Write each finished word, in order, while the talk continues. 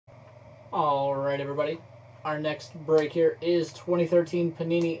Alright, everybody. Our next break here is 2013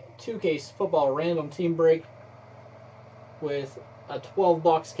 Panini 2-case football random team break with a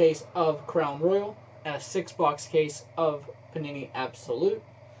 12-box case of Crown Royal and a 6-box case of Panini Absolute.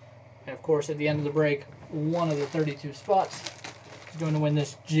 And of course, at the end of the break, one of the 32 spots is going to win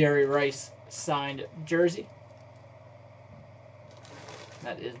this Jerry Rice signed jersey.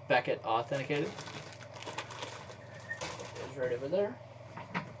 That is Beckett authenticated. It's right over there.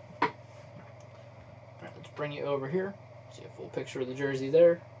 Alright, let's bring you over here. See a full picture of the jersey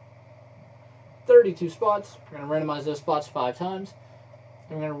there. 32 spots. We're going to randomize those spots 5 times.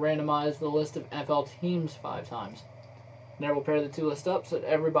 Then we're going to randomize the list of NFL teams 5 times. Then we'll pair the 2 lists up so that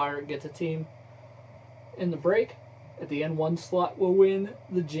every buyer gets a team in the break. At the end, one slot will win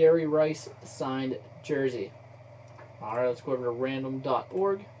the Jerry Rice signed jersey. Alright, let's go over to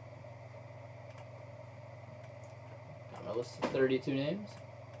random.org. Got my list of 32 names.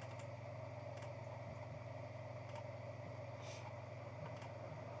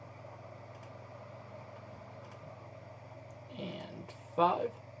 And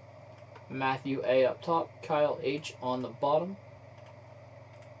 5. Matthew A up top, Kyle H on the bottom.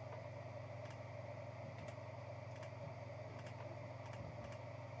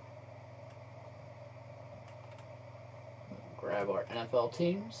 Grab our NFL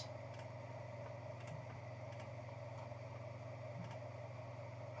teams.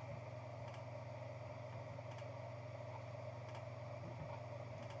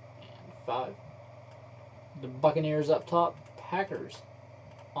 And 5. The Buccaneers up top, Packers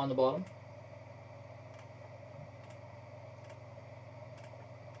on the bottom.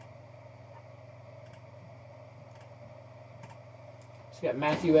 So we got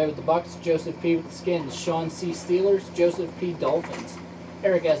Matthew A with the Bucks, Joseph P with the Skins, Sean C Steelers, Joseph P Dolphins,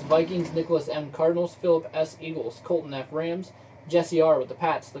 Eric S Vikings, Nicholas M Cardinals, Philip S Eagles, Colton F Rams, Jesse R with the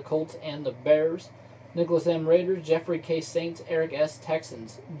Pats, the Colts, and the Bears, Nicholas M Raiders, Jeffrey K Saints, Eric S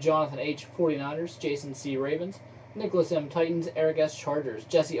Texans, Jonathan H 49ers, Jason C Ravens, Nicholas M Titans, Eric S Chargers,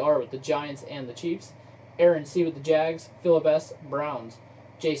 Jesse R with the Giants and the Chiefs, Aaron C with the Jags, Philip S Browns,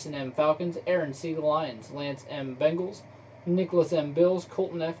 Jason M Falcons, Aaron C the Lions, Lance M Bengals, Nicholas M Bills,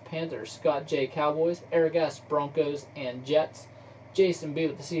 Colton F Panthers, Scott J Cowboys, Eric S Broncos and Jets, Jason B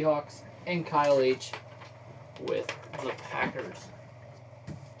with the Seahawks, and Kyle H with the Packers.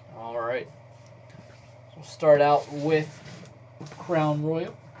 Alright. So we'll start out with Crown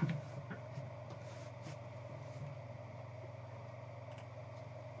Royal.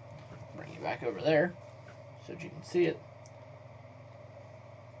 Bring you back over there so that you can see it.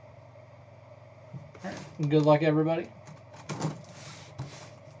 Alright. Good luck, everybody.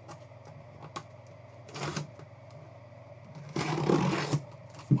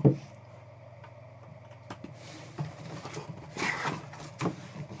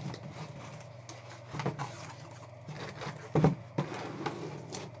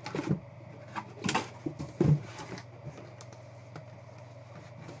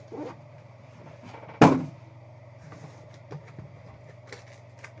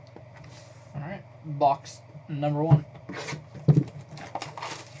 Alright, box number 1.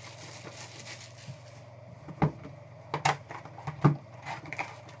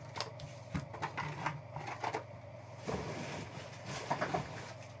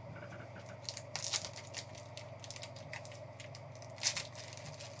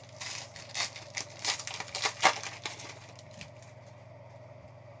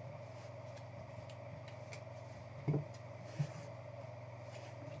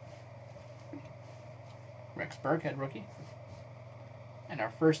 Rex Burkhead rookie. And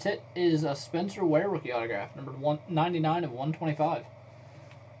our first hit is a Spencer Ware rookie autograph, numbered 199 of 125.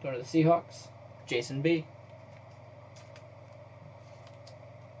 Going to the Seahawks, Jason B.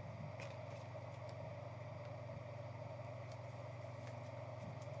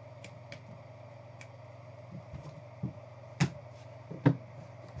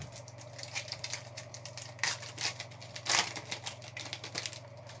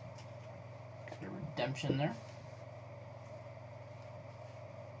 Redemption there.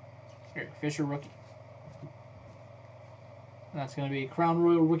 Eric Fisher rookie. And that's going to be Crown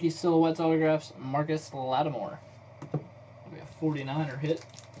Royal rookie silhouettes autographs, Marcus Lattimore. That'll be a 49er hit.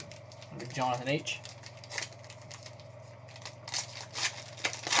 That'll be Jonathan H.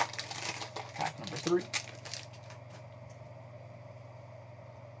 Pack number 3.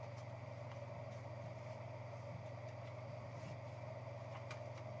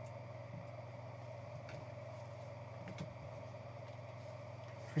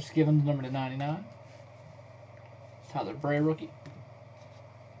 Chris Gibbons, number to 99. Tyler Bray, rookie.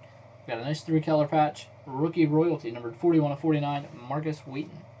 Got a nice 3-color patch. Rookie royalty, numbered 41 of 49, Marcus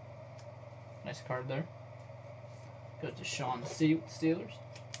Wheaton. Nice card there. Goes to Sean C with the Steelers.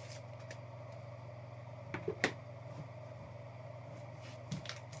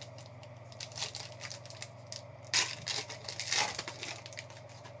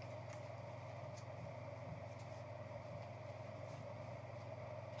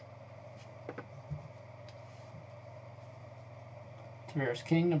 Tavares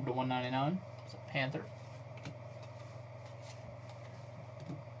King, number to 199. It's a Panther.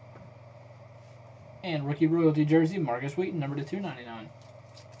 And rookie royalty jersey, Marcus Wheaton, number to 299.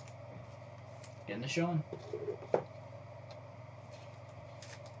 Getting the Sean.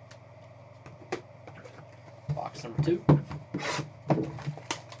 Box number 2.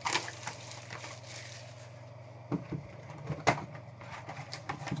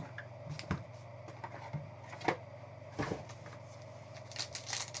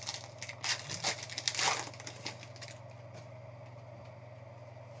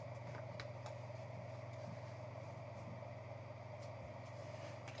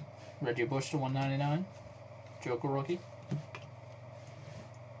 Reggie Bush to 199. Joker rookie.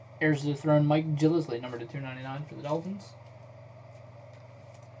 Heirs to the Throne, Mike Gillisley, number to 299 for the Dolphins.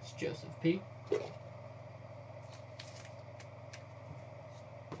 It's Joseph P.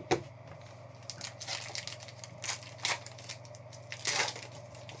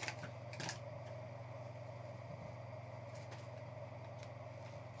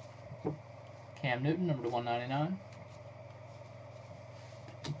 Cam Newton, number to 199.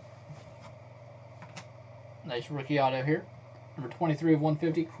 Nice rookie auto here. Number 23 of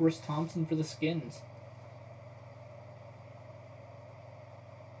 150, Chris Thompson for the Skins.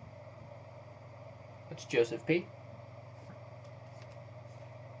 That's Joseph P.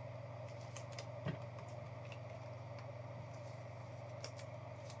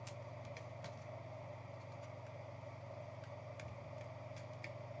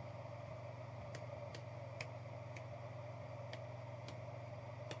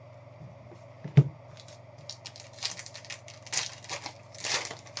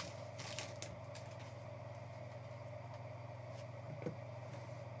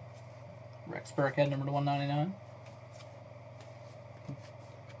 Rex Burkhead, number to 199.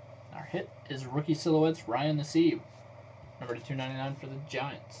 Our hit is rookie silhouettes, Ryan Nassib, number to 299 for the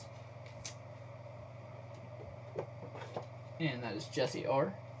Giants. And that is Jesse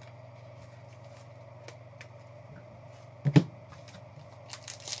R.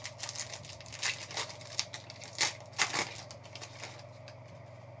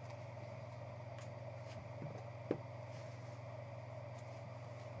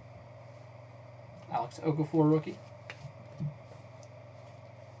 Alex Okafor rookie.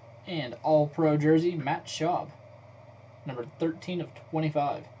 And all-pro jersey, Matt Schaub, number 13 of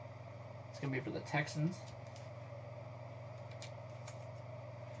 25. It's going to be for the Texans.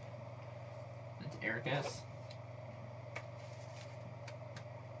 That's Eric S.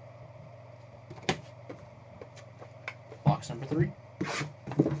 Box number 3.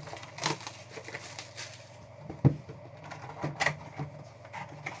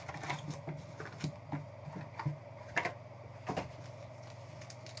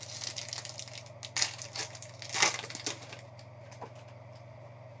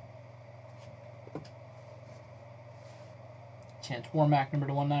 Chance Warmack, number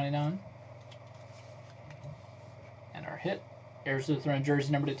to 199. And our hit, Heirs to the Throne jersey,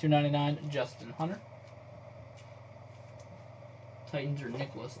 number to 299, Justin Hunter. Titans are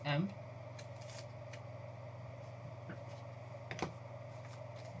Nicholas M.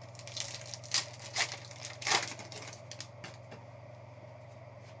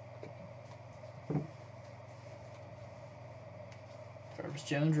 Travis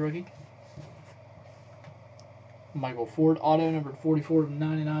Jones rookie. Michael Ford auto, number 44 of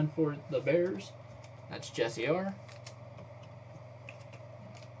 99 for the Bears. That's Jesse R.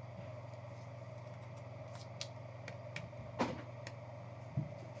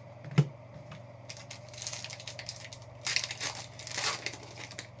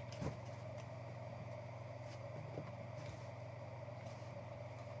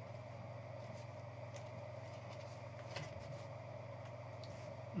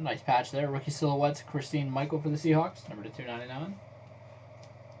 Nice patch there. Rookie silhouettes, Christine Michael for the Seahawks, number to 299.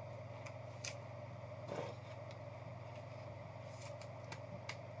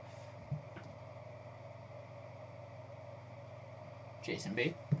 Jason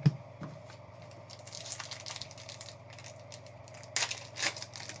B.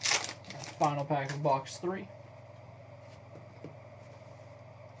 Final pack of box 3.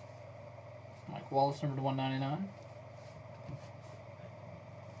 Mike Wallace, number to 199.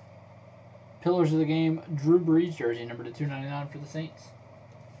 Pillars of the Game, Drew Brees jersey, number to 299 for the Saints.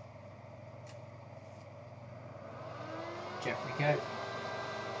 Jeffrey K.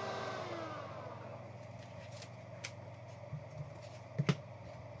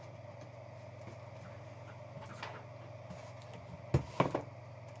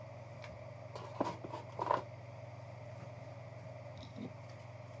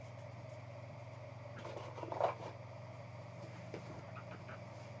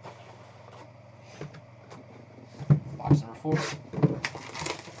 Box number 4.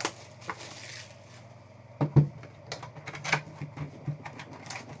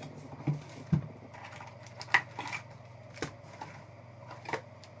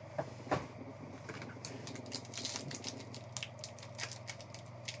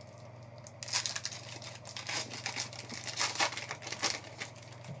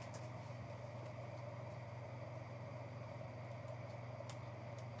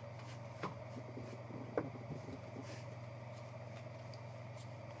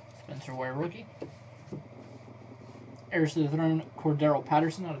 Spencer Ware rookie. Heirs to the Throne, Cordero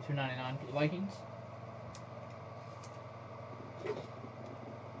Patterson out of 299 for the Vikings.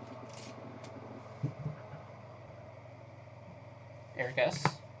 Eric S.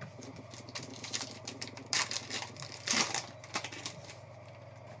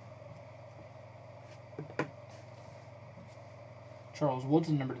 Charles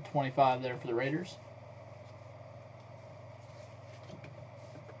Woodson, number to 25 there for the Raiders.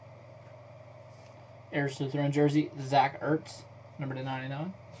 Heirs to the Throne jersey, Zach Ertz, number to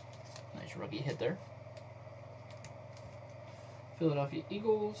 99. Nice rookie hit there. Philadelphia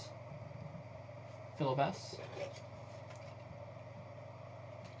Eagles, Philip S.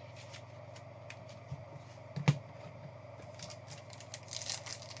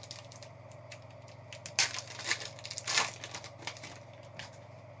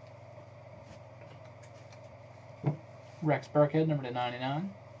 Rex Burkhead, number to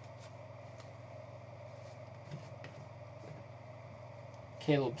 99.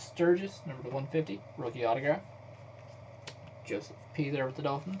 Caleb Sturgis, number to 150, rookie autograph. Joseph P. there with the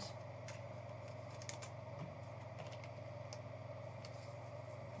Dolphins.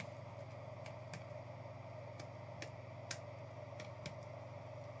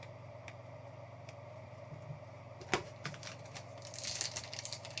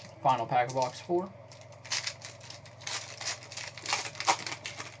 Final pack of box 4.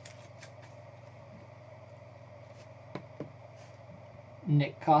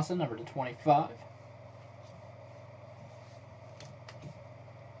 Nick Casa, number to 25.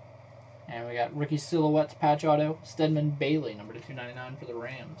 And we got Rookie Silhouettes patch auto, Stedman Bailey, number to 299 for the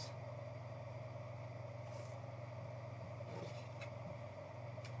Rams.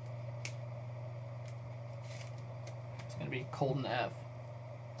 It's going to be Colton F.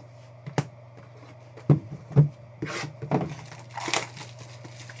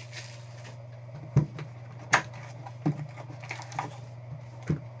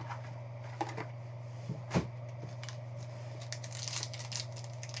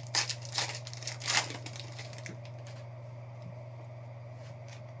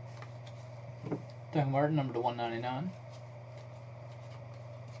 Doug Martin, number to 199.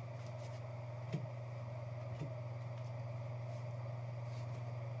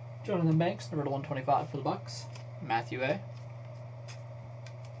 Jonathan Banks, number to 125 for the Bucks. Matthew A.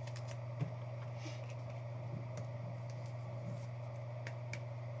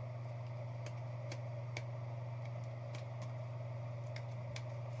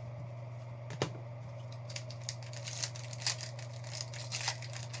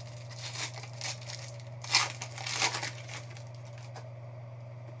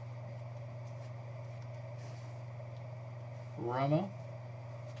 Romo.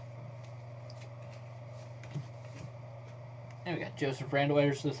 And we got Joseph Randall,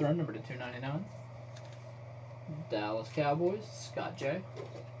 Heirs to the Throne, number to 299. Dallas Cowboys, Scott J.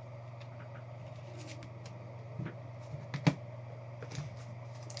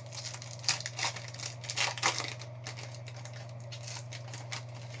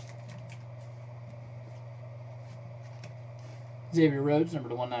 Xavier Rhodes, number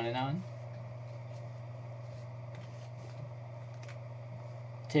to 199.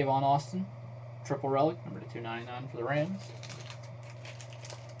 Tavon Austin, triple relic, number to 299 for the Rams.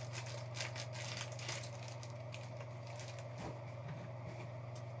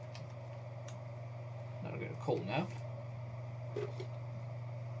 That'll go to Colton F.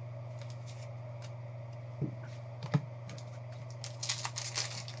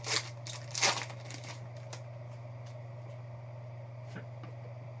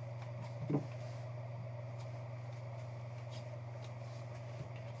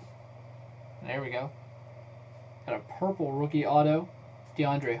 There we go. Got a purple rookie auto,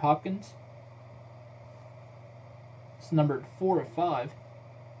 DeAndre Hopkins. It's numbered 4 of 5.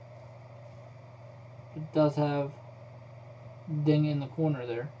 It does have ding in the corner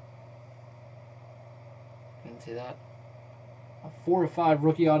there. You can see that. A 4 of 5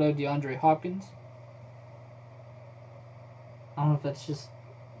 rookie auto DeAndre Hopkins. I don't know if that's just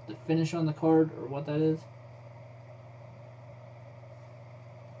the finish on the card or what that is.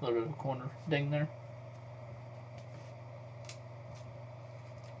 A little bit of a corner ding there.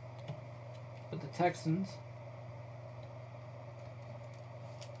 But the Texans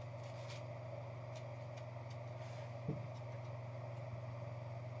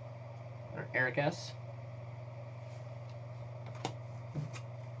are Eric S.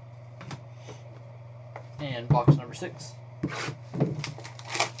 And box number 6.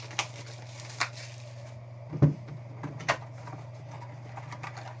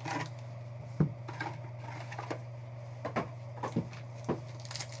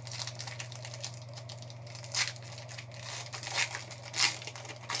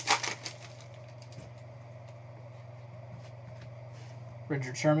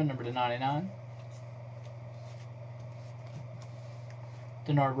 Richard Sherman, number to 99.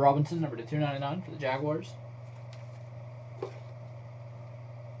 Denard Robinson, number to 299 for the Jaguars.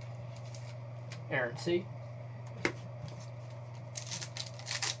 Aaron C.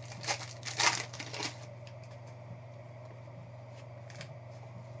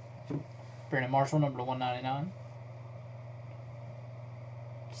 Brandon Marshall, number to 199.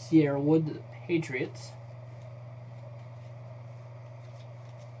 Sierra Wood to the Patriots.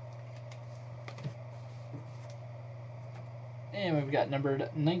 And we've got numbered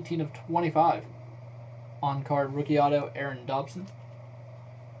 19 of 25. On-card rookie auto, Aaron Dobson.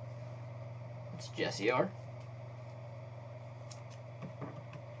 It's Jesse R.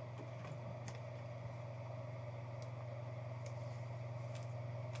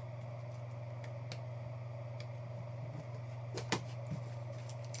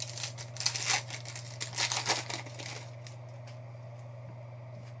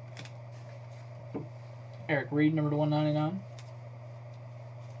 Eric Reed, number to 199.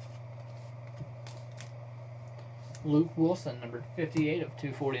 Luke Wilson, number 58 of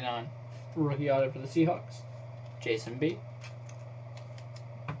 249. Rookie auto for the Seahawks. Jason B.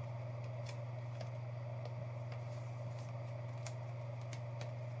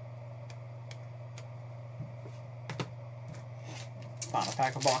 Final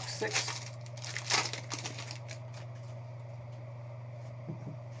pack of box 6.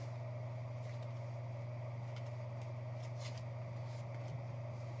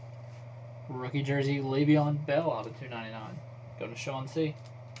 Rookie jersey, Le'Veon Bell out of 299. Go to Sean C.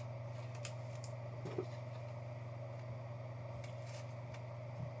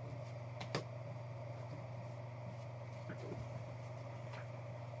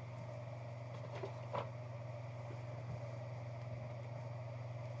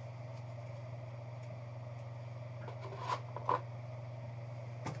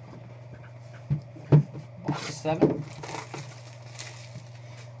 Box 7.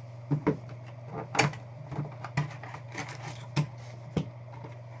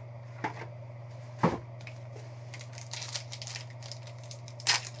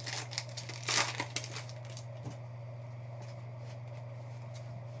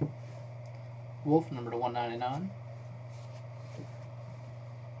 Wolf, number to 199.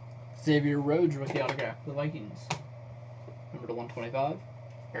 Xavier Rhodes, rookie autograph for the Vikings. Number to 125.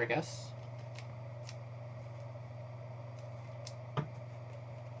 Eric S.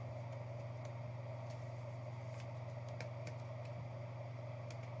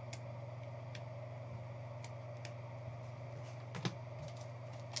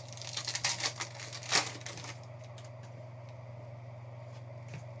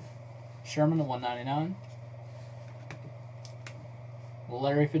 Sherman to 199.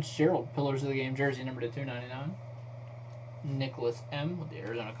 Larry Fitzgerald, Pillars of the Game jersey, number to 299. Nicholas M. with the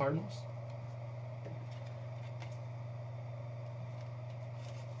Arizona Cardinals.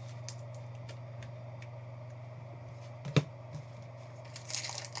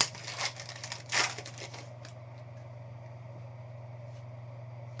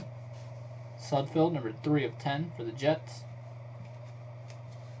 Sudfeld, number 3 of 10 for the Jets.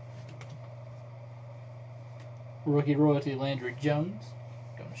 Rookie royalty, Landry Jones.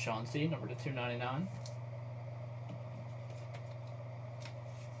 Going to Sean C, number to 299.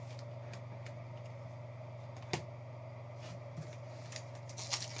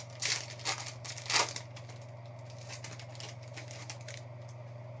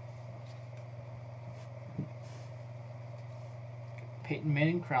 Peyton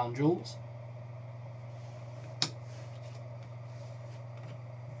Manning, Crown Jewels.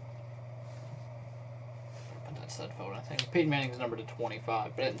 said photo, I think. Peyton Manning's number to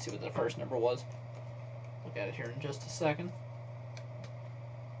 25, but I didn't see what the first number was. Look at it here in just a second.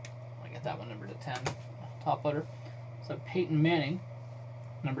 I got that one numbered to 10, top letter. So Peyton Manning,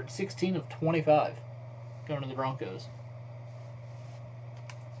 numbered 16 of 25, going to the Broncos.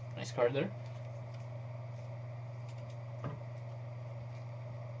 Nice card there.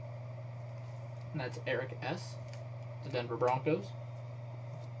 And that's Eric S., the Denver Broncos.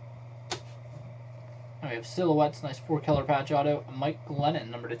 And we have Silhouettes, nice 4-color patch auto. Mike Glennon,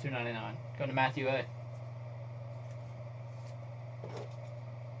 number to 299, going to Matthew A.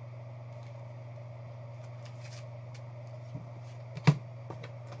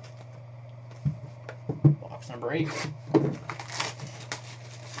 Box number 8.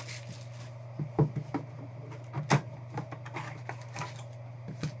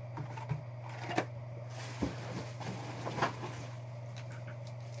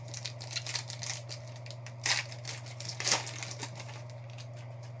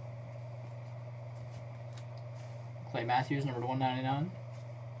 Clay Matthews, number 199.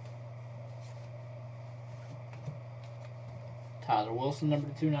 Tyler Wilson, number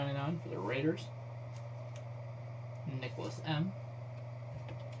 299 for the Raiders. Nicholas M.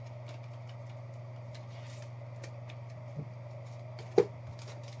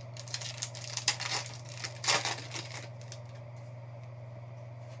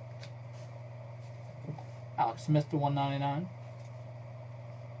 Alex Smith to 199.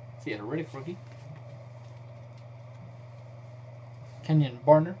 Theodore Riddick rookie. Kenyon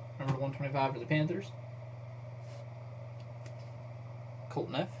Barner, number 125 for the Panthers.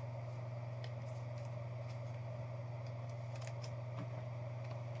 Colton F.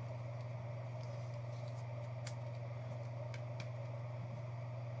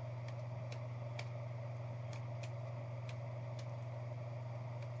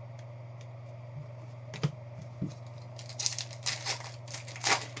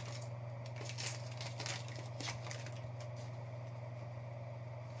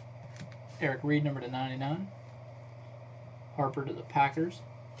 Eric Reed, number to 99. Harper to the Packers.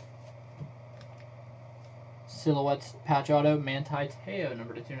 Silhouettes patch auto, Manti Te'o,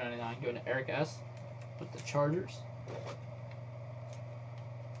 number to 299, going to Eric S. with the Chargers.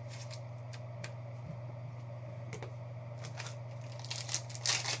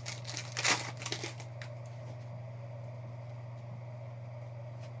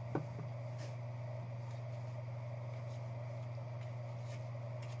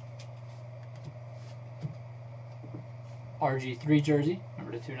 RG3 jersey,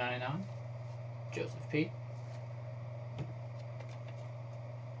 number to 299, Joseph P.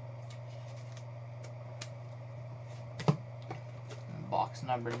 Box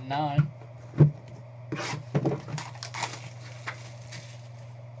number 9.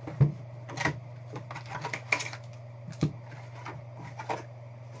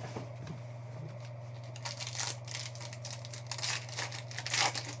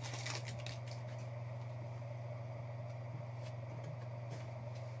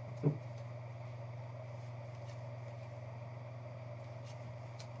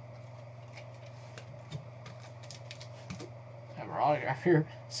 Have our autograph here.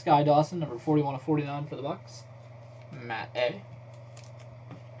 Sky Dawson, number 41 of 49 for the Bucks. Matt A.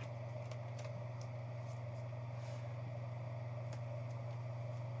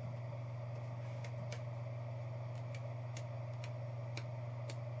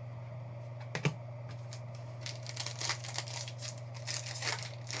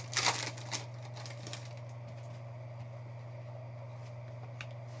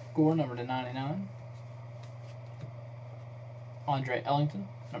 Gore, number to 99. Andre Ellington,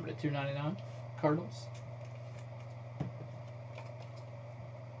 number to 299, Cardinals.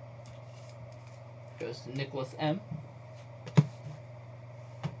 Goes to Nicholas M.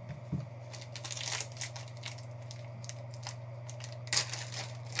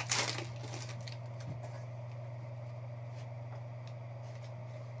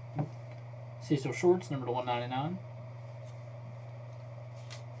 Cecil Shorts, number to 199.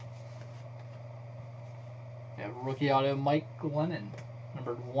 We have rookie auto Mike Glennon,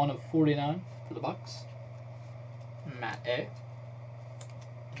 numbered 1 of 49 for the Bucks. Matt A.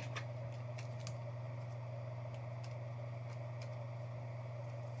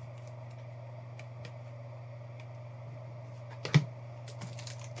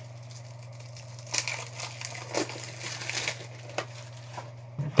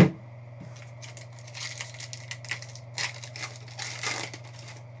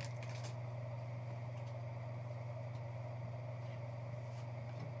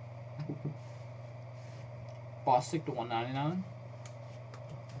 Bostic to 199.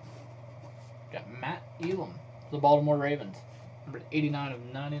 Got Matt Elam for the Baltimore Ravens. Number 89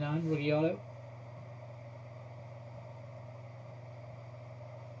 of 99, rookie auto.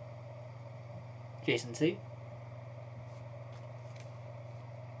 Jason C.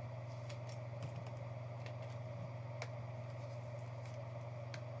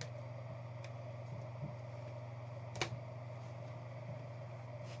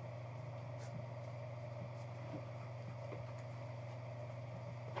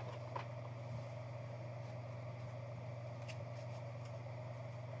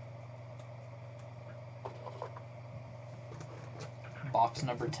 Box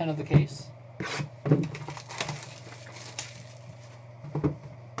number 10 of the case.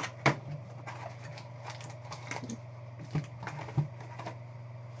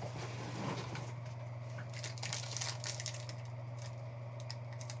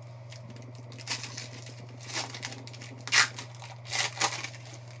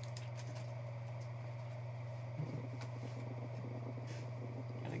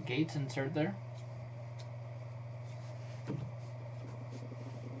 Got a Gates insert there.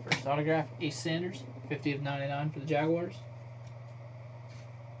 First autograph, Ace Sanders, 50 of 99 for the Jaguars.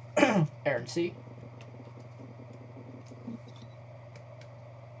 Aaron C.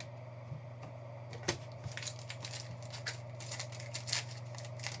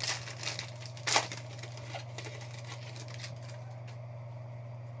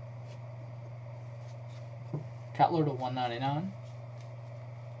 Cutler to 199.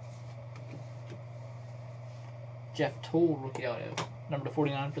 Jeff Toll, rookie auto. Number to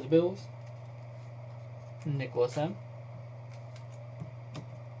 49 for the Bills. Nicholas M.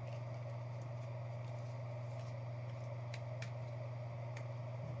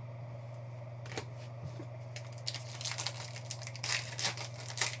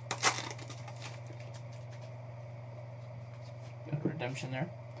 Got a redemption there.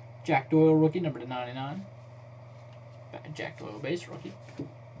 Jack Doyle, rookie, number to 99. Jack Doyle base, rookie.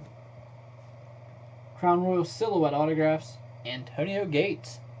 Crown Royal Silhouette autographs, Antonio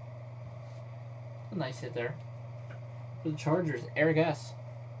Gates. A nice hit there. For the Chargers, Eric S.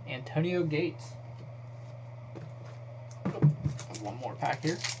 Antonio Gates. One more pack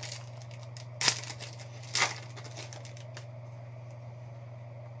here.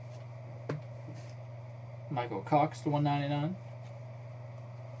 Michael Cox to 199.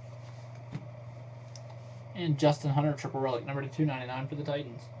 And Justin Hunter, triple relic, number to 299 for the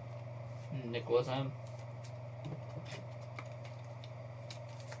Titans. Nicholas M.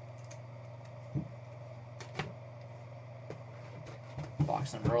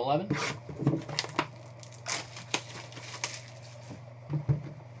 Box number 11.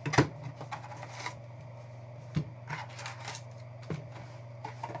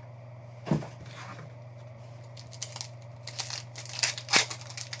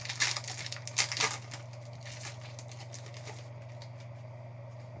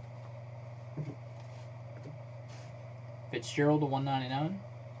 Fitzgerald to 199.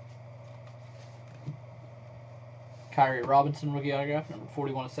 Kyrie Robinson, rookie autograph, number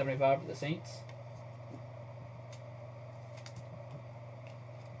 41 of 75 for the Saints.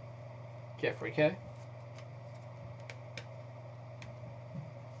 Jeffrey K.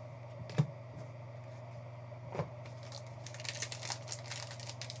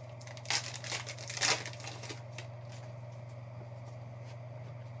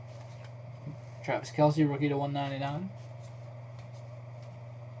 Travis Kelce, rookie to 199.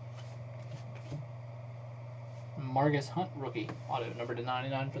 Margus Hunt, rookie, auto, number to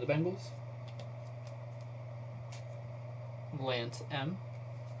 99 for the Bengals. Lance M.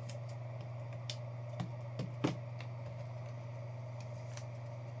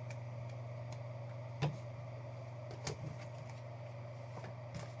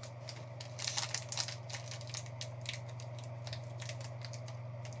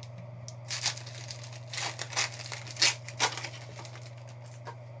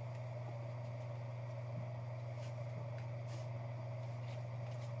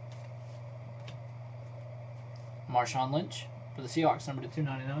 Marshawn Lynch for the Seahawks, number to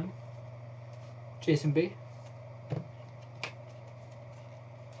 299. Jason B.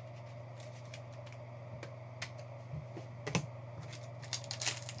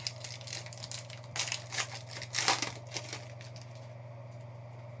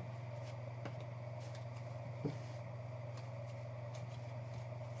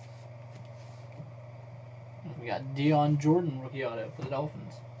 We got Deion Jordan, rookie auto for the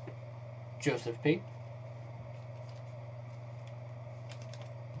Dolphins. Joseph P.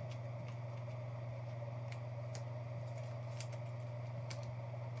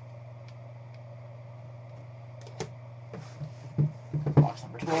 Box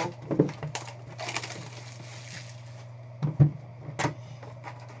number 12.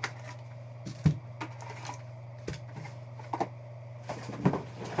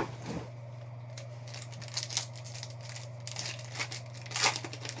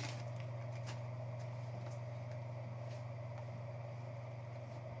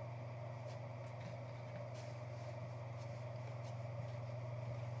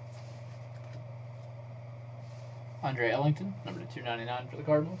 Andre Ellington, number to 299 for the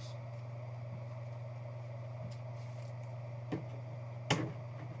Cardinals.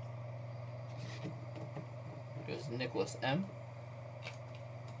 Goes Nicholas M.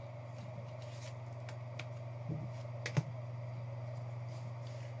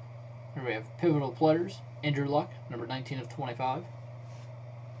 Here we have Pivotal Players, Andrew Luck, number 19 of 25.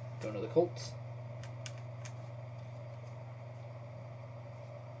 Going to the Colts.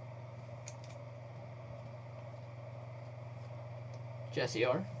 Jesse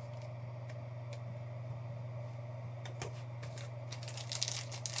R.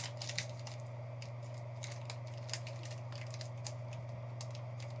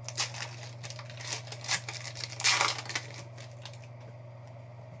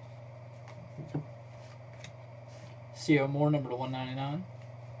 C.O. Moore, number to 199.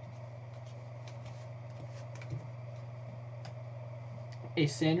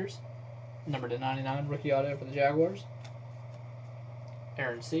 Ace Sanders, number to 99, rookie auto for the Jaguars.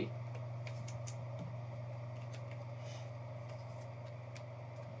 Aaron C.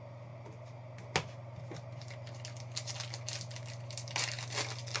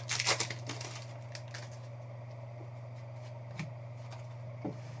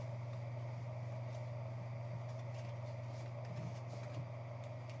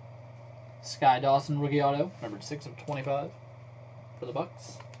 Sky Dawson, rookie auto, number 6 of 25 for the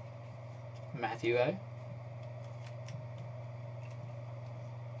Bucks. Matthew A.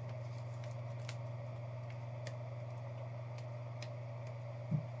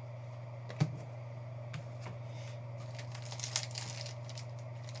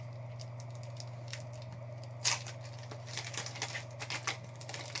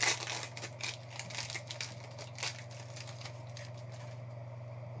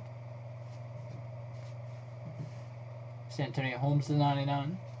 Santonio Holmes to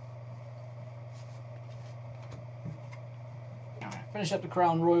 99. Finish up the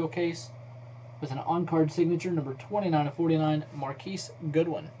Crown Royal case with an on-card signature, number 29 of 49, Marquise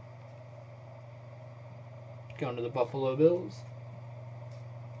Goodwin. Going to the Buffalo Bills.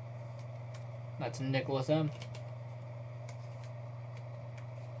 That's Nicholas M.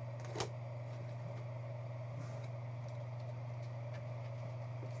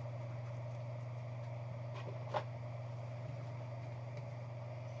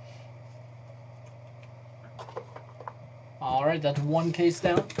 Alright, that's one case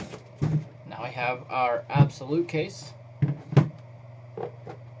down. Now we have our absolute case.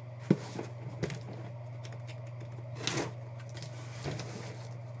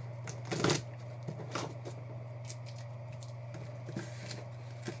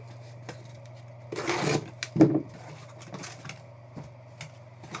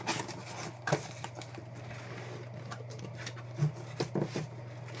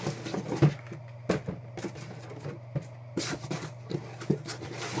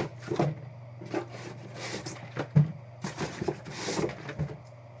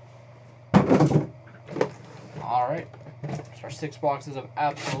 Alright, so our 6 boxes of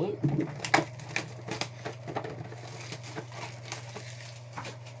absolute.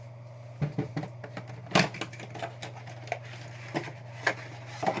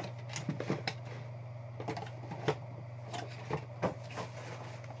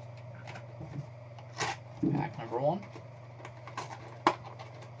 Pack number 1.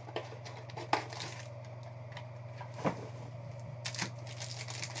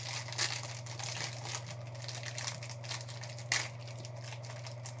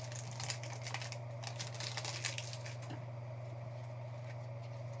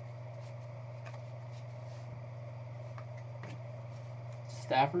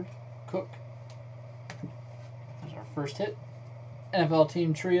 Stafford, Cook. There's our first hit. NFL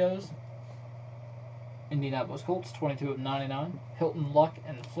team trios. Indianapolis Colts, 22 of 99. Hilton, Luck,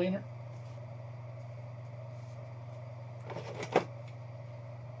 and Fleener.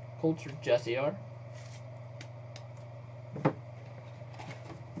 Colts are Jesse R.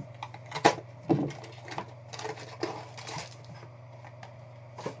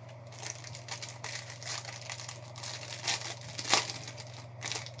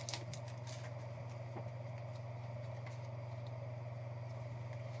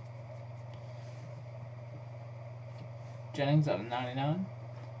 Jennings out of 99.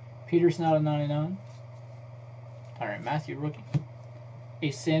 Peterson out of 99. Tyrann Mathieu rookie.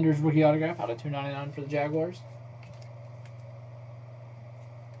 Ace Sanders rookie autograph out of 299 for the Jaguars.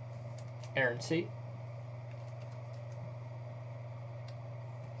 Aaron C.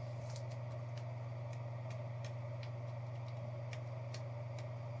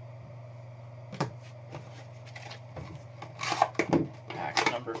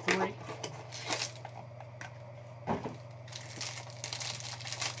 Pack number 3.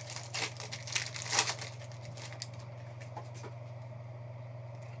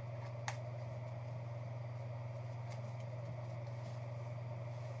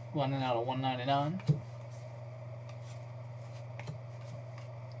 Glennon out of 199.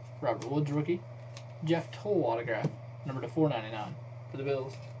 Robert Woods rookie. Jeff Toll autograph, number to 499 for the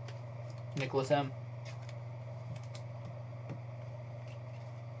Bills. Nicholas M.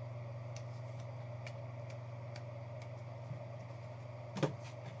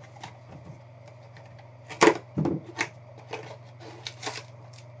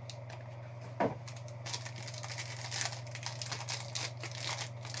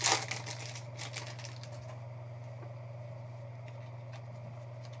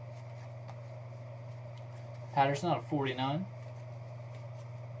 Patterson out of 49.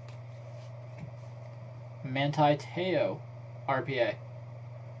 Manti Te'o, RPA.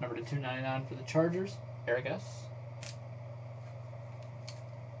 Number to 299 for the Chargers. Eric S.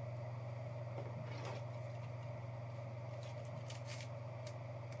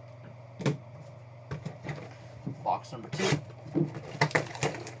 Box number 2.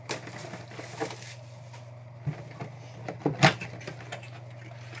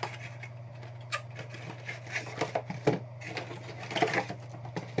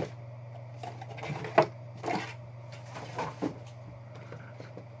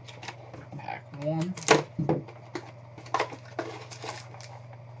 Pack 1.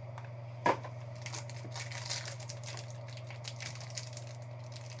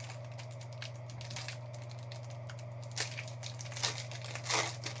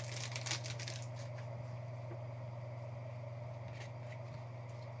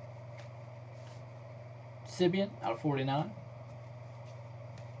 Sibian out of 49.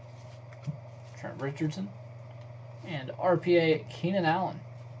 Trent Richardson. And RPA Keenan Allen,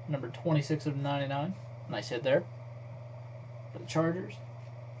 number 26 of 99. Nice hit there. For the Chargers,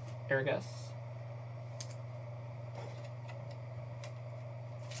 Eric S.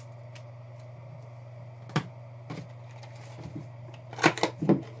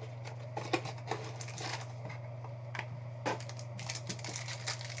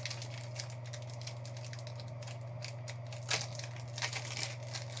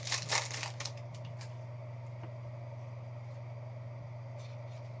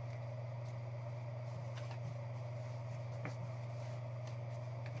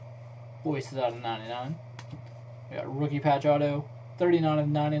 Boyce is out of 99. We got rookie patch auto, 39 of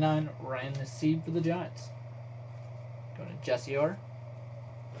 99. Ryan Nassib for the Giants. Going to Jesse R.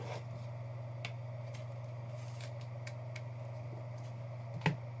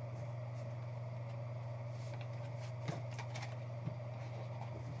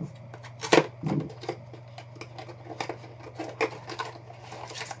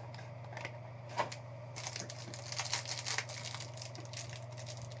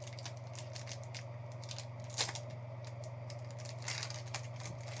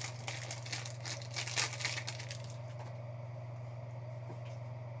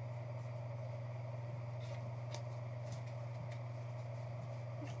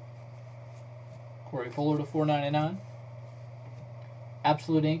 Corey Fuller to 499.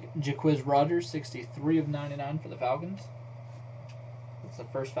 Absolute Ink, Jaquiz Rogers, 63 of 99 for the Falcons. That's the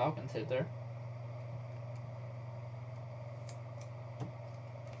first Falcons hit there.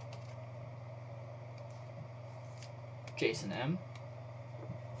 Jason M.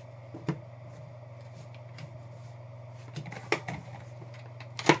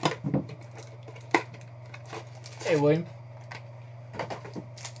 Hey, William.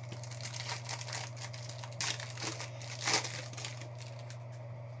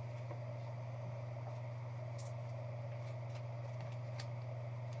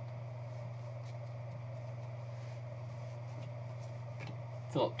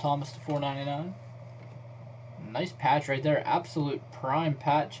 Philip Thomas to 499. Nice patch right there. Absolute prime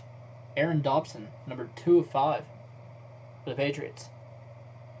patch. Aaron Dobson, number 2 of 5 for the Patriots.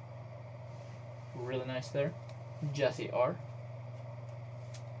 Really nice there. Jesse R.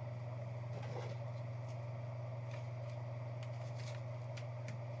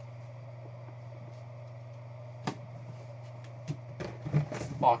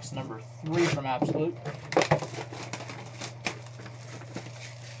 Box number 3 from Absolute.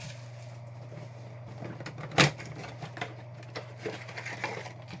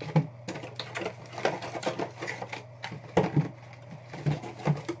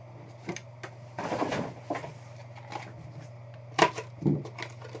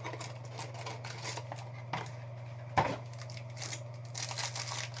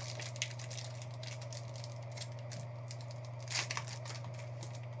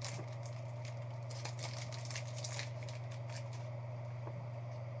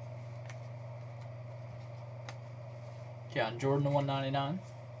 John Jordan to 199.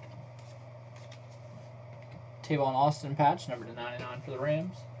 Tavon Austin patch, number to 99 for the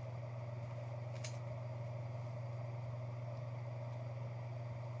Rams.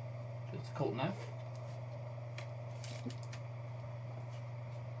 It's Colton F.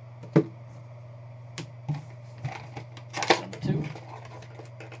 Number 2.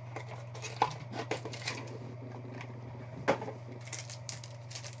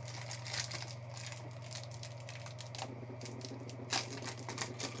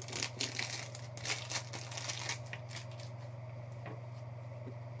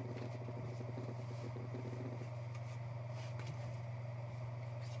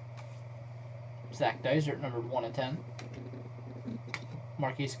 Zach Dysert, numbered 1 of 10.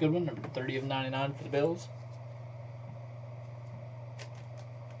 Marquise Goodwin, numbered 30 of 99 for the Bills.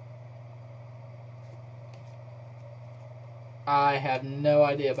 I have no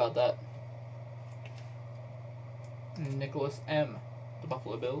idea about that. Nicholas M., the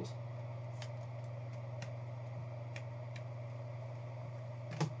Buffalo Bills.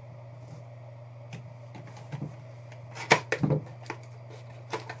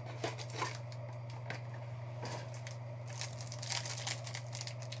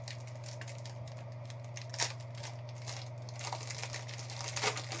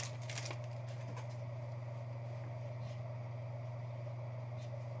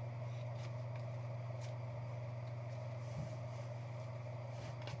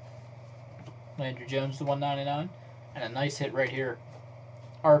 Andrew Jones to 199. And a nice hit right here.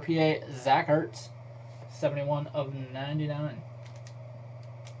 RPA Zach Ertz, 71 of 99.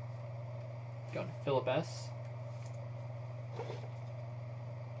 Going to Philip S.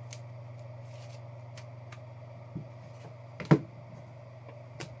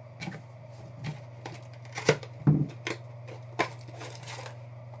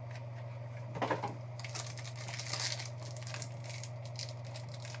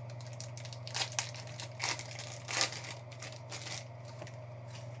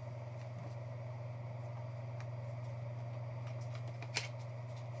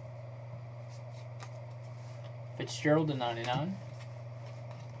 Fitzgerald to 99.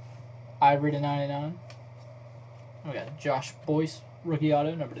 Ivory to 99. We got Josh Boyce, rookie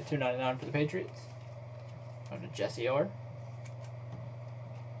auto, number to 299 for the Patriots. Going to Jesse R.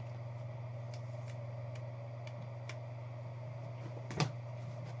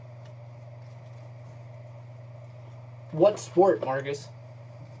 What sport, Marcus?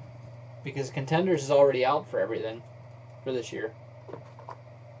 Because Contenders is already out for everything for this year.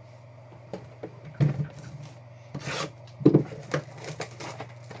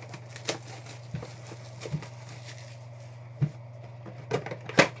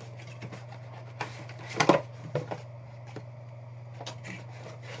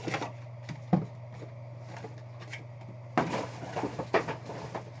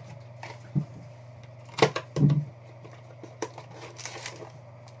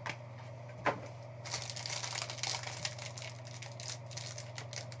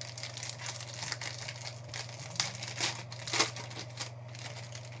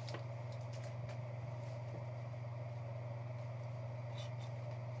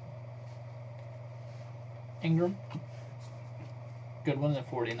 Ingram, Goodwin at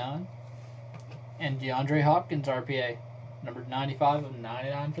 49, and DeAndre Hopkins RPA, numbered 95 of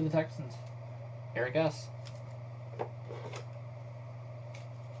 99 for the Texans. Eric S.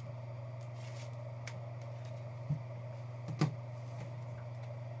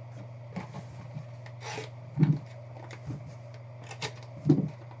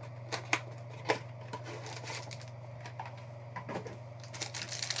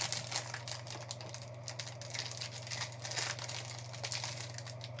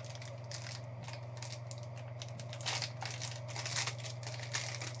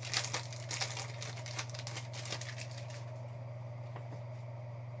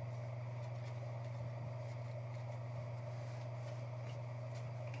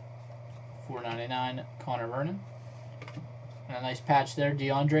 $4.99 Connor Vernon. And a nice patch there,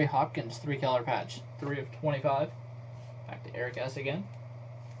 DeAndre Hopkins, 3-color patch, 3 of 25. Back to Eric S. again.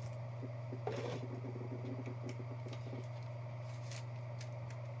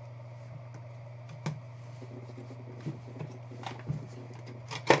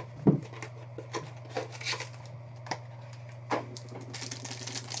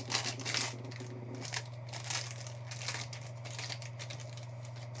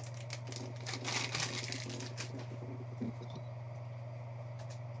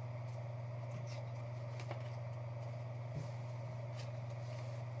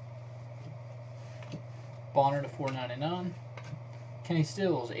 Bonner to $4.99. Kenny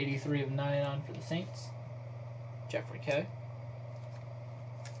Stills, 83 of 99 for the Saints. Jeffrey K.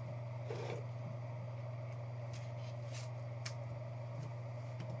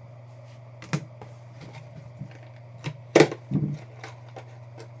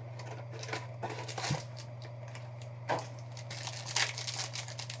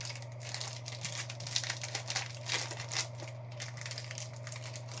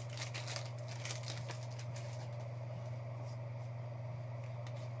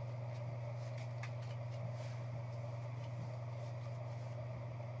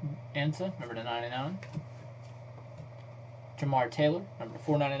 Ansa, number to 99. Jamar Taylor, number to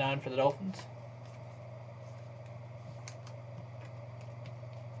 499 for the Dolphins.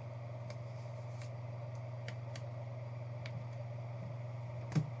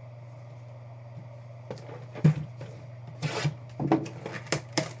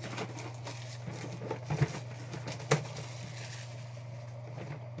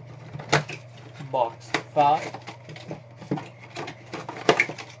 Box 5.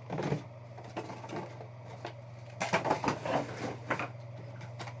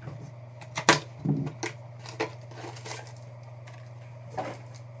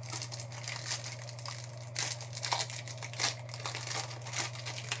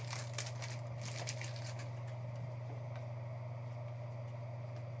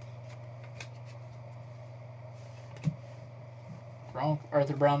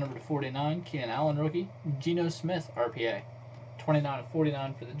 Arthur Brown, number to 49. Keenan Allen, rookie. Geno Smith, RPA. 29 of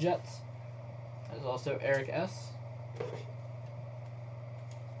 49 for the Jets. There's also Eric S.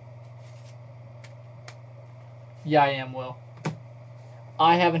 Yeah, I am, Will.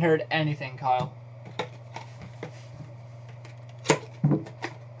 I haven't heard anything, Kyle.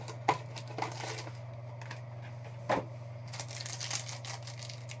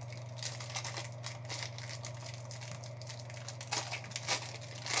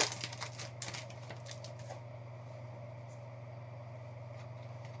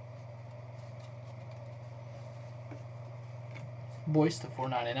 Boyce to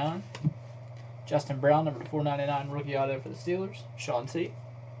 499. Justin Brown, number to 499, rookie auto for the Steelers. Sean C.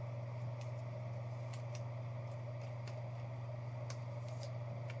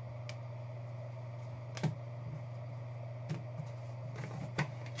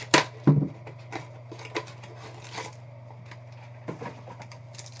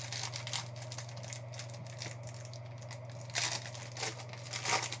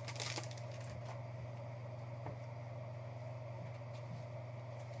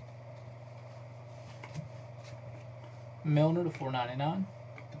 Milner to 499.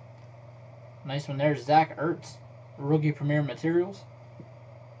 Nice one there. Zach Ertz, rookie premier materials.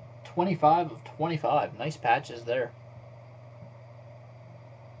 25 of 25. Nice patches there.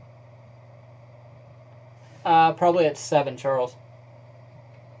 Probably at 7, Charles.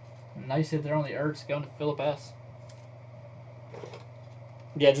 Nice hit there on the Ertz, going to Philip S.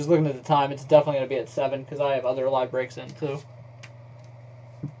 Yeah, just looking at the time, it's definitely going to be at 7 because I have other live breaks in too.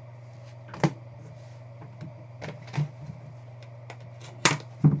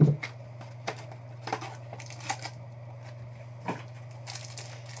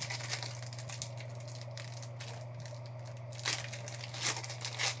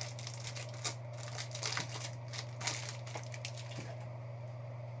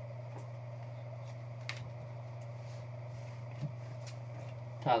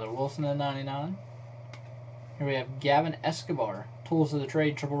 Tyler Wilson at 99. Here we have Gavin Escobar, Tools of the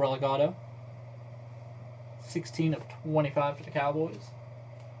Trade, triple relic auto. 16 of 25 for the Cowboys.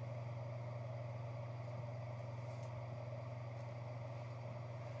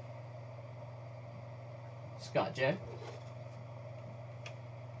 Scott J.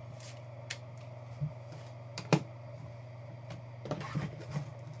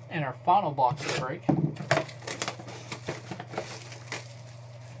 And our final box to break.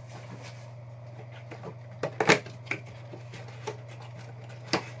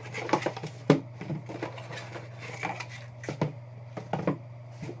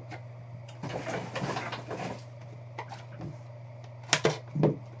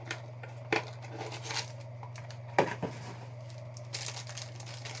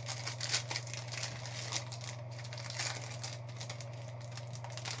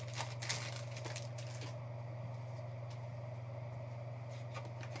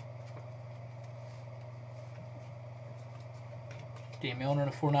 D. Milner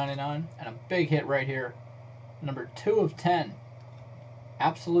to 499. And a big hit right here. Number 2 of 10.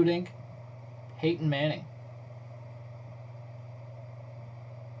 Absolute Ink. Peyton Manning.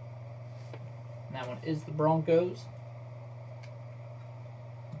 And that one is the Broncos.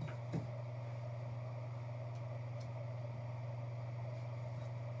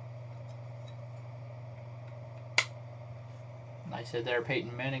 Nice hit there,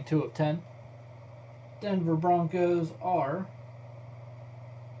 Peyton Manning, 2 of 10. Denver Broncos are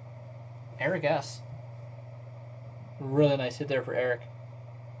Eric S. Really nice hit there for Eric.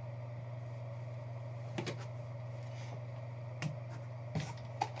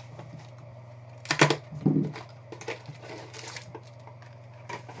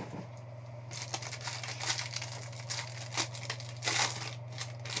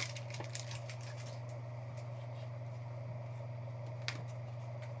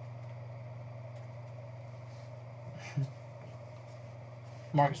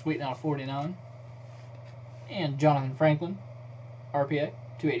 Marcus Wheaton out of 49. And Jonathan Franklin, RPA,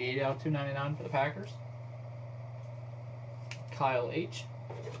 288 out of 299 for the Packers. Kyle H.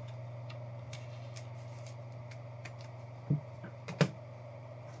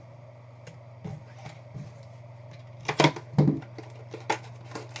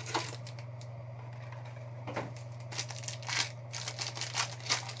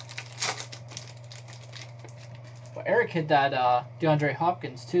 Well, Eric hit that DeAndre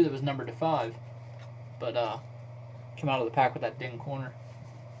Hopkins too that was numbered to 5. But came out of the pack with that ding corner.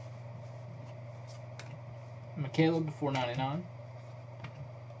 McCaleb to 499.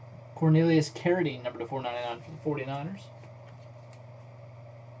 Cornelius Carradine, number to 499 for the 49ers.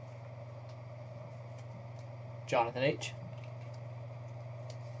 Jonathan H.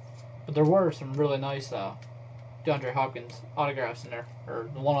 But there were some really nice DeAndre Hopkins autographs in there. Or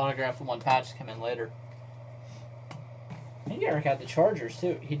the one autograph, the one patch came in later. I think Eric had the Chargers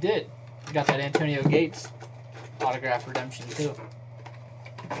too. He did. He got that Antonio Gates autograph redemption too.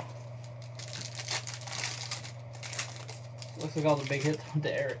 Looks like all the big hits went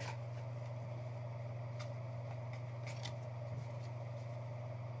to Eric.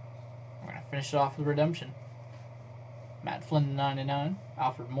 We're going to finish it off with redemption. Matt Flynn to 99.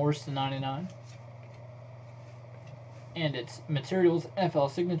 Alfred Morris to 99. And it's Materials NFL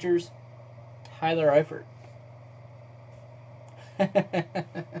Signatures, Tyler Eifert.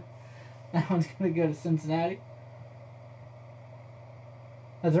 That one's going to go to Cincinnati.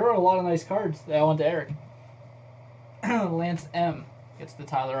 There were a lot of nice cards that went to Eric. Lance M. gets the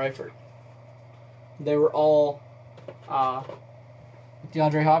Tyler Eifert. They were all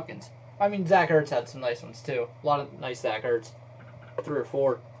DeAndre Hopkins. I mean, Zach Ertz had some nice ones too. A lot of nice Zach Ertz. 3 or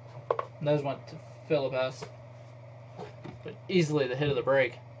 4. And those went to Philip S. But easily the hit of the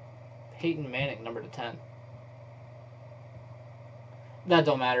break. Peyton Manning, number to 10. That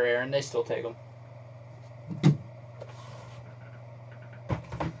don't matter, Aaron. They still take them.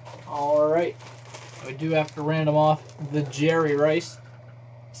 Alright. We do have to random off the Jerry Rice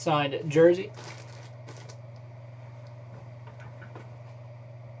signed jersey.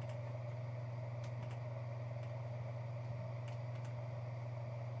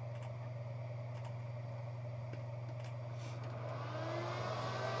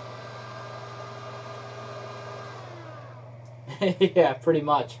 Yeah, pretty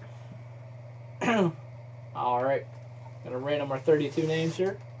much. Alright. Gonna random our 32 names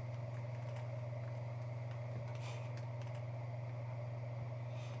here.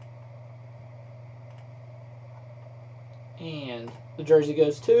 And the jersey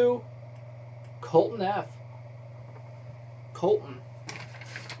goes to Colton F. Colton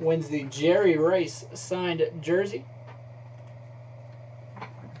wins the Jerry Rice signed jersey.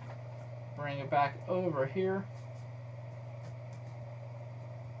 Bring it back over here.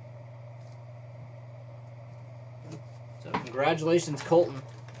 So congratulations, Colton,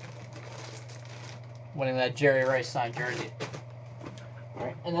 winning that Jerry Rice signed jersey.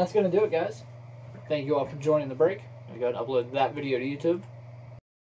 Alright, and that's going to do it, guys. Thank you all for joining the break. I'm going to go ahead and upload that video to YouTube.